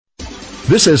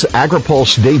This is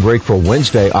AgriPulse Daybreak for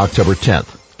Wednesday, October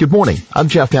 10th. Good morning. I'm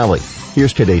Jeff Alley.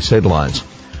 Here's today's headlines.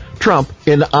 Trump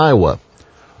in Iowa.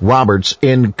 Roberts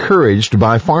encouraged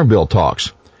by Farm Bill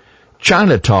talks.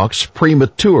 China talks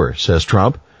premature, says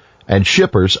Trump, and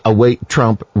shippers await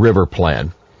Trump river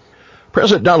plan.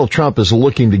 President Donald Trump is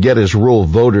looking to get his rural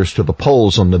voters to the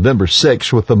polls on November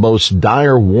 6th with the most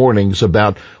dire warnings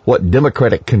about what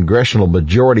Democratic congressional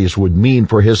majorities would mean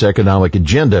for his economic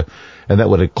agenda, and that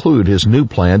would include his new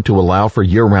plan to allow for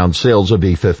year-round sales of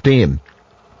E15.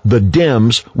 The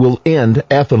Dems will end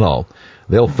ethanol.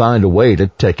 They'll find a way to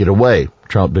take it away,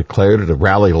 Trump declared at a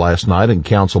rally last night in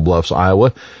Council Bluffs,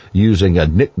 Iowa, using a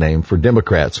nickname for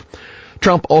Democrats.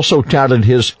 Trump also touted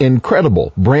his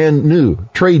incredible brand new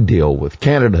trade deal with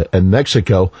Canada and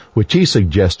Mexico, which he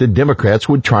suggested Democrats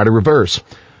would try to reverse.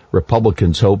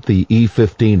 Republicans hope the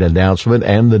E15 announcement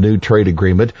and the new trade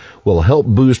agreement will help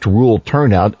boost rural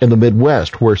turnout in the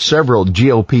Midwest, where several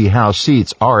GOP House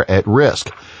seats are at risk.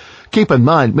 Keep in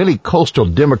mind, many coastal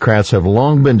Democrats have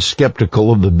long been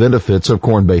skeptical of the benefits of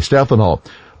corn-based ethanol.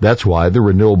 That's why the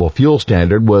renewable fuel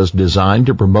standard was designed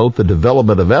to promote the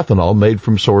development of ethanol made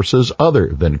from sources other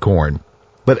than corn.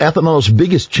 But ethanol's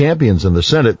biggest champions in the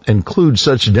Senate include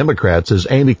such Democrats as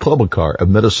Amy Klobuchar of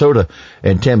Minnesota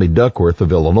and Tammy Duckworth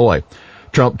of Illinois.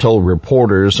 Trump told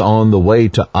reporters on the way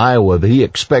to Iowa that he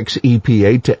expects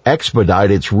EPA to expedite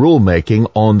its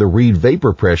rulemaking on the Reed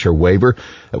vapor pressure waiver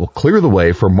that will clear the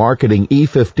way for marketing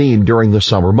E15 during the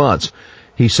summer months.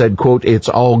 He said, quote, "It's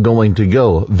all going to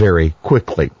go very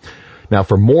quickly." Now,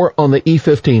 for more on the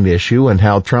E15 issue and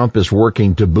how Trump is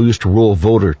working to boost rural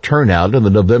voter turnout in the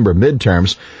November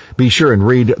midterms, be sure and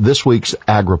read this week's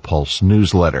AgriPulse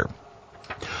newsletter.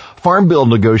 Farm Bill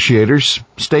negotiators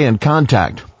stay in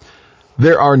contact.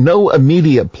 There are no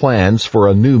immediate plans for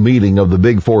a new meeting of the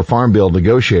Big Four Farm Bill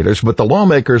negotiators, but the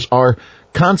lawmakers are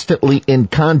constantly in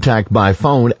contact by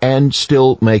phone and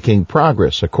still making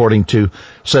progress, according to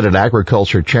Senate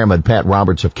Agriculture Chairman Pat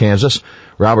Roberts of Kansas.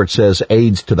 Roberts says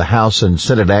aides to the House and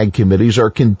Senate Ag committees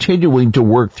are continuing to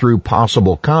work through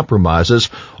possible compromises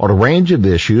on a range of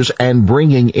issues and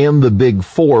bringing in the Big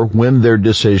Four when their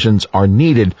decisions are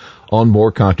needed on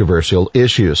more controversial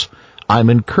issues. "I'm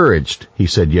encouraged," he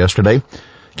said yesterday.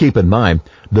 Keep in mind,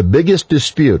 the biggest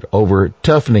dispute over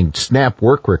toughening SNAP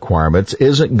work requirements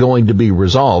isn't going to be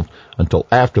resolved until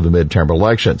after the midterm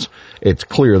elections. It's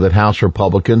clear that House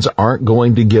Republicans aren't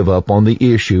going to give up on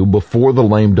the issue before the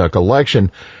lame duck election,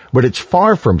 but it's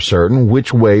far from certain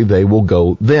which way they will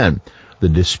go then. The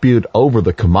dispute over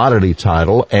the commodity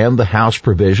title and the House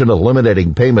provision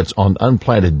eliminating payments on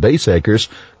unplanted base acres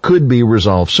could be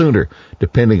resolved sooner,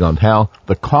 depending on how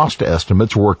the cost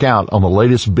estimates work out on the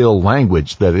latest bill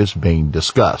language that is being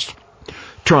discussed.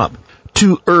 Trump,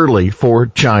 too early for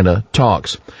China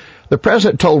talks. The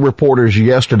president told reporters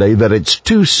yesterday that it's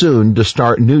too soon to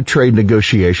start new trade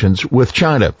negotiations with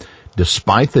China,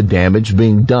 despite the damage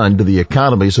being done to the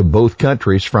economies of both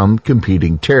countries from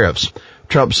competing tariffs.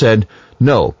 Trump said,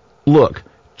 "No, look,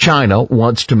 China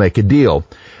wants to make a deal,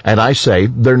 and I say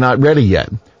they're not ready yet.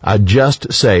 I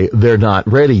just say they're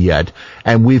not ready yet,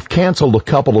 and we've canceled a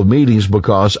couple of meetings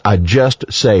because I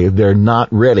just say they're not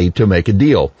ready to make a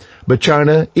deal. But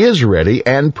China is ready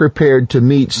and prepared to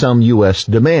meet some U.S.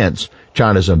 demands,"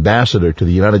 China's ambassador to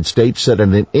the United States said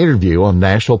in an interview on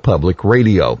National Public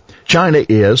Radio. China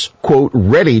is, quote,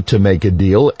 "ready to make a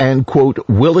deal" and, quote,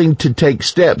 "willing to take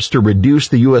steps to reduce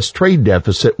the U.S. trade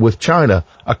deficit with China,"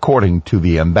 according to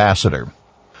the ambassador.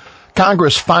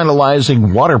 Congress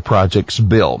finalizing water projects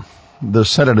bill. The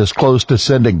Senate is close to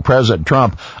sending President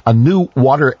Trump a new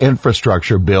water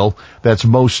infrastructure bill that's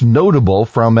most notable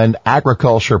from an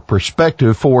agriculture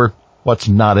perspective for what's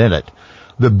not in it.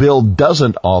 The bill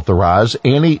doesn't authorize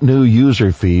any new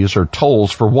user fees or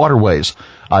tolls for waterways,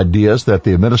 ideas that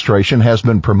the administration has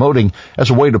been promoting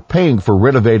as a way to paying for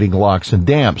renovating locks and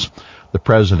dams. The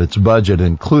president's budget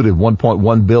included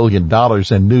 $1.1 billion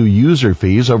in new user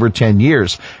fees over 10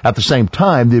 years. At the same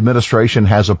time, the administration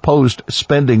has opposed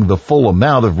spending the full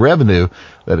amount of revenue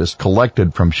that is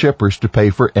collected from shippers to pay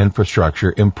for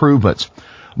infrastructure improvements.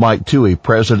 Mike Toohey,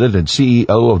 president and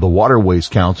CEO of the Waterways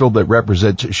Council that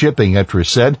represents shipping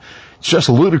interests, said it's just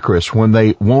ludicrous when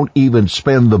they won't even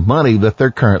spend the money that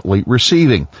they're currently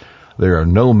receiving. There are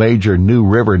no major new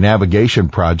river navigation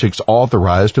projects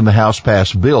authorized in the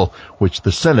House-passed bill, which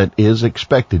the Senate is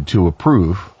expected to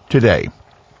approve today.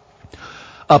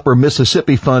 Upper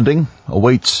Mississippi funding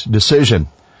awaits decision.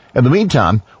 In the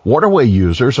meantime, waterway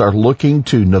users are looking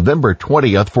to November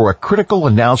 20th for a critical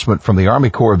announcement from the Army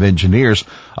Corps of Engineers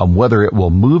on whether it will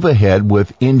move ahead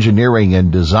with engineering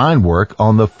and design work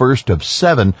on the first of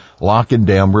 7 lock and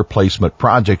dam replacement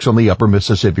projects on the upper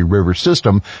Mississippi River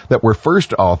system that were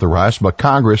first authorized by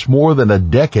Congress more than a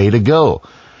decade ago.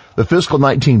 The fiscal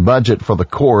 19 budget for the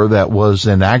Corps that was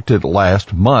enacted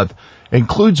last month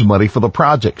includes money for the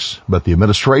projects, but the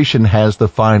administration has the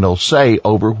final say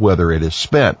over whether it is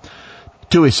spent.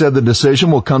 Toohey said the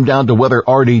decision will come down to whether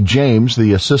R.D. James,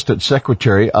 the Assistant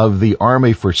Secretary of the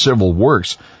Army for Civil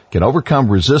Works, can overcome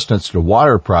resistance to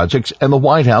water projects and the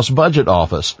White House Budget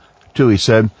Office. Toohey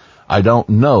said, "I don't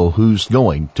know who's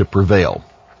going to prevail."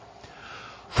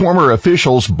 Former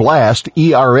officials blast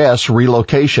ERS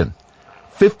relocation.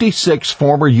 56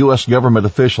 former U.S. government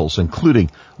officials, including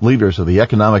leaders of the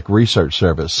Economic Research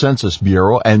Service, Census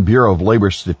Bureau, and Bureau of Labor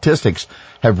Statistics,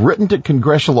 have written to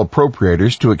congressional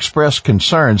appropriators to express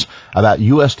concerns about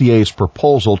USDA's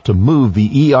proposal to move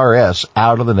the ERS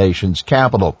out of the nation's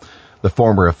capital. The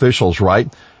former officials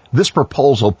write, "This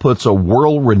proposal puts a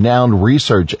world-renowned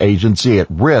research agency at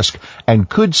risk and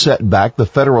could set back the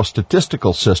federal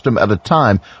statistical system at a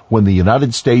time when the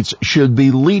United States should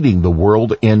be leading the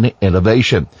world in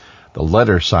innovation." The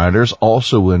letter signers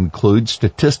also include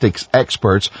statistics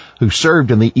experts who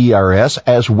served in the ERS,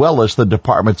 as well as the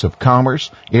Departments of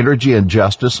Commerce, Energy and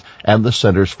Justice, and the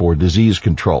Centers for Disease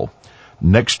Control.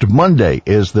 Next Monday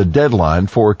is the deadline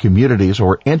for communities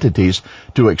or entities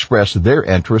to express their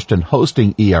interest in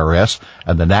hosting ERS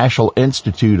and the National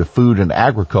Institute of Food and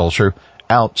Agriculture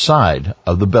outside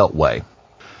of the Beltway.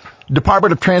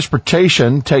 Department of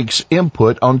Transportation takes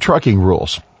input on trucking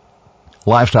rules.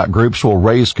 Livestock groups will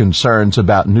raise concerns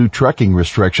about new trucking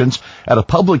restrictions at a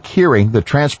public hearing the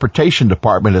Transportation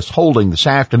Department is holding this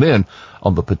afternoon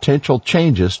on the potential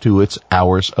changes to its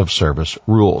hours of service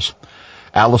rules.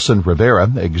 Allison Rivera,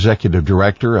 Executive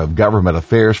Director of Government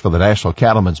Affairs for the National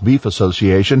Cattlemen's Beef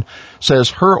Association, says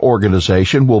her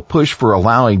organization will push for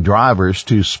allowing drivers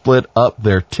to split up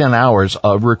their 10 hours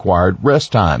of required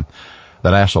rest time.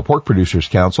 The National Pork Producers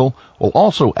Council will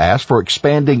also ask for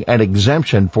expanding an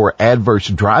exemption for adverse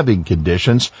driving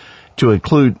conditions to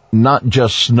include not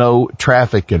just snow,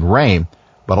 traffic, and rain,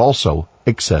 but also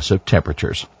excessive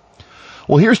temperatures.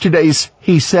 Well, here's today's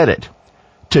He Said It.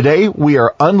 Today, we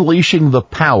are unleashing the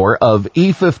power of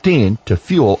E15 to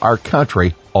fuel our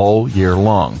country all year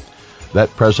long.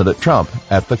 That President Trump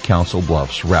at the Council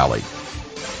Bluffs rally.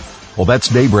 Well, that's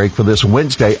Daybreak for this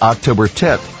Wednesday, October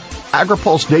 10th.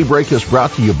 AgriPulse Daybreak is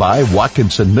brought to you by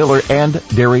Watkinson Miller and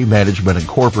Dairy Management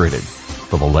Incorporated.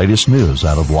 For the latest news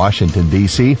out of Washington,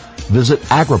 D.C., visit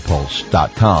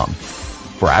agripulse.com.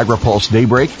 For AgriPulse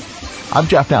Daybreak, I'm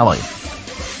Jeff Nally.